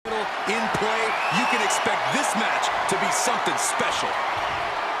you can expect this match to be something special.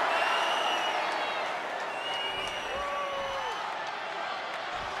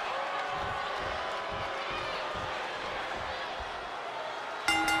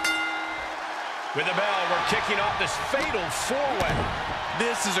 With the bell, we're kicking off this fatal four-way.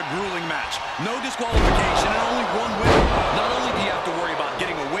 This is a grueling match. No disqualification and only one win. Not only do you have to worry about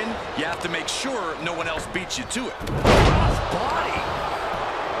getting a win, you have to make sure no one else beats you to it. Cross body.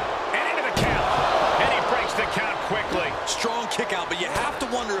 And into the count. And he breaks the count quickly. Strong kick out, but you have to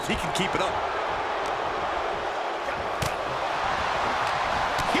wonder if he can keep it up.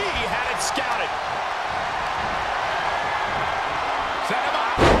 He had it scouted. Set him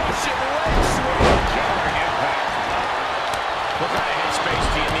up. Russian leg sweep. Countering impact. What kind of headspace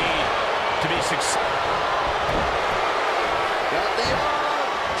do you need to be successful? Got the arm.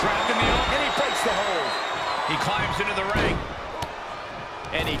 Trapped in the arm, and he breaks the hold. He climbs into the ring.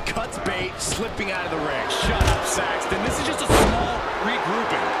 And he cuts bait, slipping out of the ring. Shut up, Saxton. This is just a small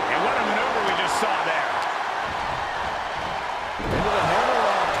regrouping. And what a maneuver we just saw there. Into the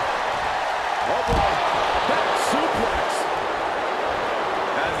hammerlock. Oh, boy. Back suplex.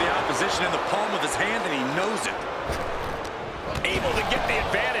 Has the opposition in the palm of his hand, and he knows it. Able to get the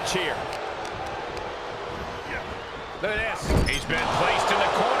advantage here. Look at this. He's been placed in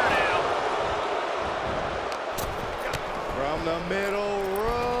the corner now. From the middle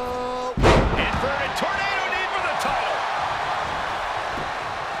rope. Inverted tornado knee for the title.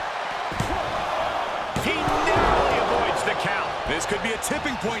 He narrowly avoids the count. This could be a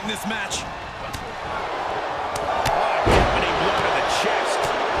tipping point in this match. Oh, deafening blow to the chest.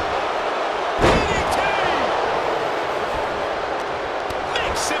 DDT!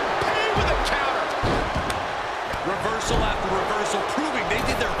 Makes him pay with a counter. Reversal after reversal, proving they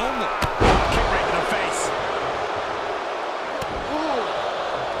did their homework. Kick right to the face.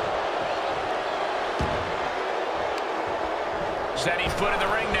 Steady foot in the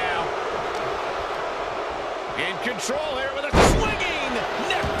ring now. In control here with a swinging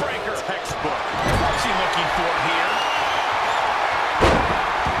neck breaker. Textbook. What's he looking for here?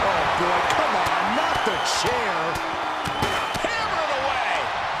 Oh, boy. Come on. Not the chair. Hammer it away.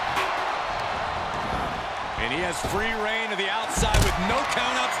 And he has free reign to the outside with no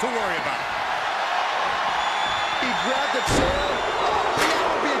countouts to worry about. He grabbed the chair. Oh, that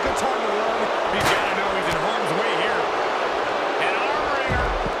would be a good time to run. He's got to know he's in harm's way here. An arm wringer.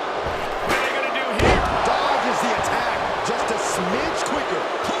 What are they going to do here? Dodges the attack. Just a smidge quicker.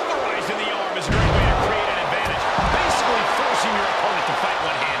 Pulverizing the arm is a great way to create an advantage. Basically forcing your opponent to fight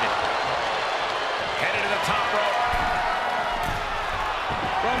one-handed. Headed to the top rope.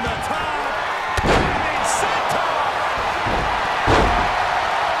 From the top.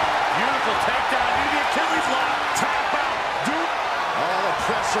 Beautiful takedown into the Achilles lock. Tap out. Duke. All the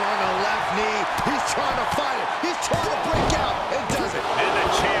pressure on the left knee. He's trying to fight it. He's trying to break out. And does it. And the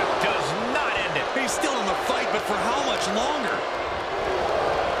champ does not end it. He's still in the fight, but for how much longer?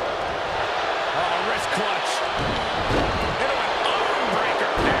 Oh, wrist clutch. Into an arm breaker.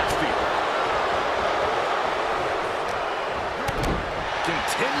 Nasty.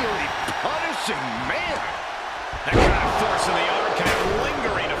 Continually punishing, man. That kind of force in the arm can have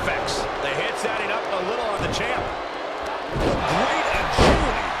lingering effects. The hits adding up a little on the champ. Great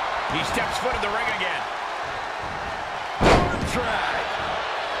agility. He steps foot in the ring again. Arm drag.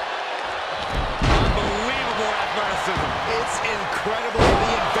 Unbelievable athleticism. It's incredible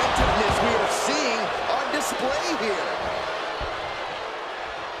the inventiveness we are seeing on display here.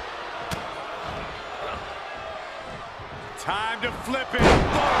 Time to flip it.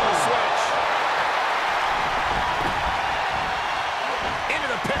 Ball switch. Into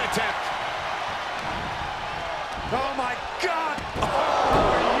the pin attempt. Oh, my God. Oh,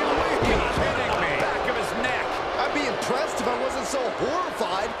 are you kidding me? Back of his neck. I'd be impressed if I wasn't so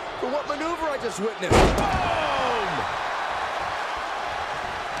horrified for what maneuver I just witnessed. Boom!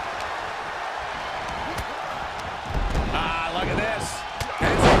 Ah, look at this.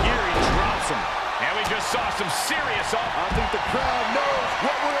 As a gear, he drops him. And we just saw some serious off. I think the crowd knows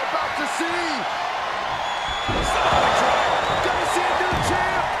what we're about to see. Gonna see a new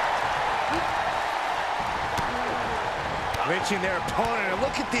champ. Lynching their opponent, and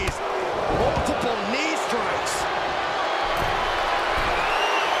look at these multiple knee strikes.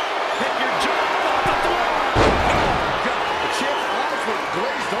 Hit your jaw off the floor. Oh, God, the champ's eyes were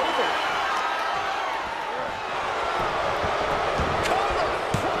glazed over.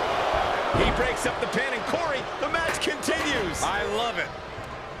 He breaks up the pin, and Corey, the match continues. I love it.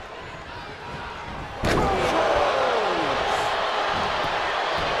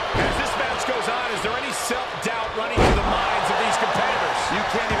 As this match goes on, is there any self-doubt running through the minds of these competitors? You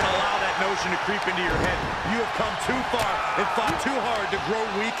can't even Don't allow that notion to creep into your head. You have come too far and fought too hard to grow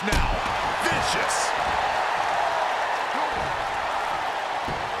weak now. Vicious.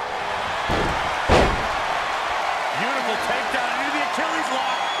 Beautiful takedown into the Achilles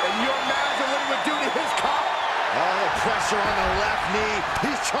lock. And you imagine what it would do to his cop. Oh, the pressure on the left knee.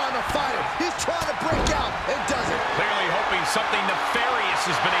 He's trying to fight it. He's trying to break out and doesn't. Clearly hoping something nefarious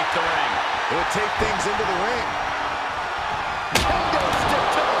is beneath the ring. It would take things into the ring. Kendo stick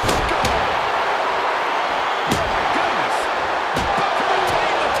to the skull. Oh, my goodness. Can we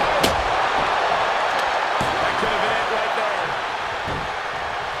retain the title? That could have been it right there.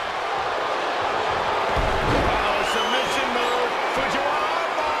 Uh-oh, submission move. Fujiwara.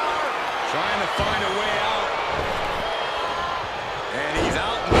 Trying to find a way out. And he's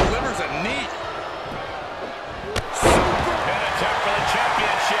out and delivers a knee. Super. Good attempt for the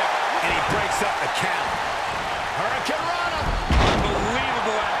championship. And he breaks up the count. Hurricane Rana.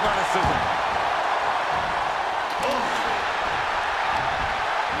 Unbelievable athleticism.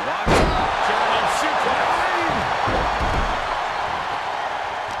 Watch out. German suplex.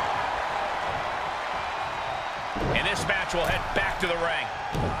 And this match will head back to the ring.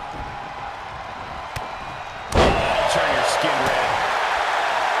 Turn your skin red.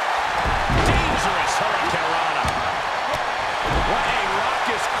 Dangerous Hurricane Rana. What a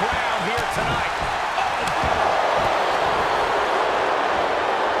raucous crowd here tonight.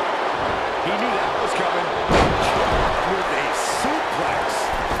 He knew that was coming. With a suplex.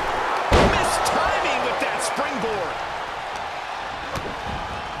 Missed timing with that springboard.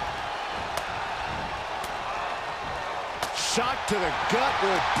 Shot to the gut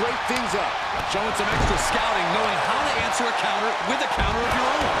will break things up. Showing some extra scouting, knowing how to answer a counter with a counter of your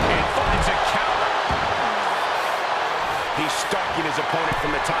own. And finds a counter. He's stalking his opponent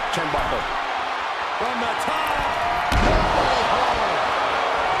from the top turnbuckle. From the top.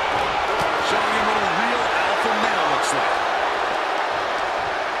 Showing him what a real alpha male looks like.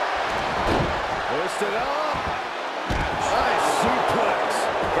 Hoisted up. Nice suplex.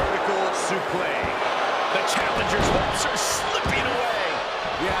 Vertical suplex. The challenger's hopes are slipping away.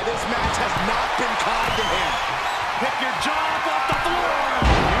 Yeah, this match has not been kind to him. Pick your jaw up off the floor.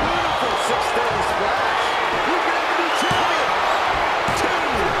 Beautiful 630 splash. We got a new champion.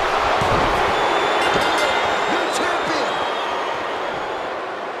 New champion.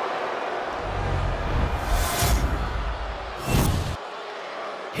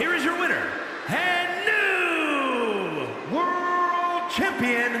 Here is your winner,